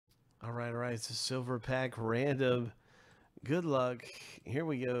All right. It's a silver pack random. Good luck. Here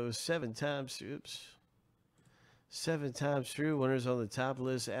we go. 7 times. Oops. 7 times through. Winners on the top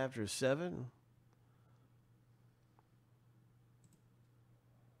list after 7.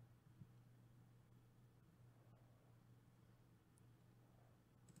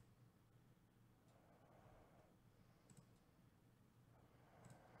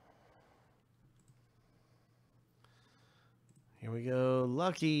 Here we go.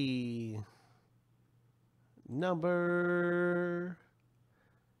 Lucky number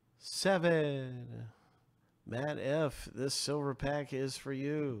 7. Matt F., this silver pack is for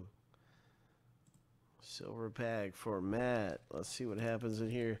you. Silver pack for Matt. Let's see what happens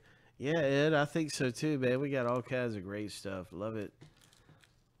in here. Yeah, Ed, I think so too, man. We got all kinds of great stuff. Love it.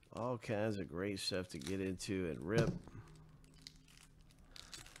 All kinds of great stuff to get into and rip.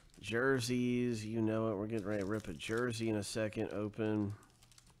 Jerseys, you know it. We're getting ready to rip a jersey in a second. Open.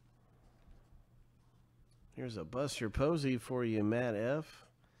 Here's a Buster Posey for you, Matt F.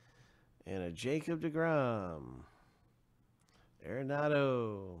 And a Jacob DeGrom.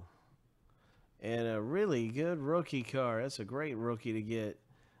 Arenado. And a really good rookie card. That's a great rookie to get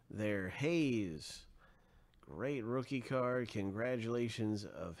there. Hayes. Great rookie card. Congratulations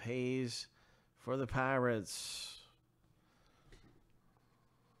of Hayes for the Pirates.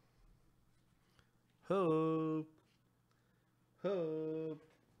 Hope. Hope.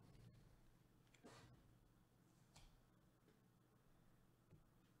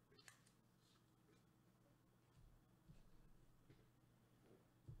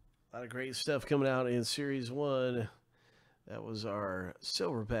 A lot of great stuff coming out in Series 1. That was our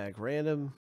silver pack random.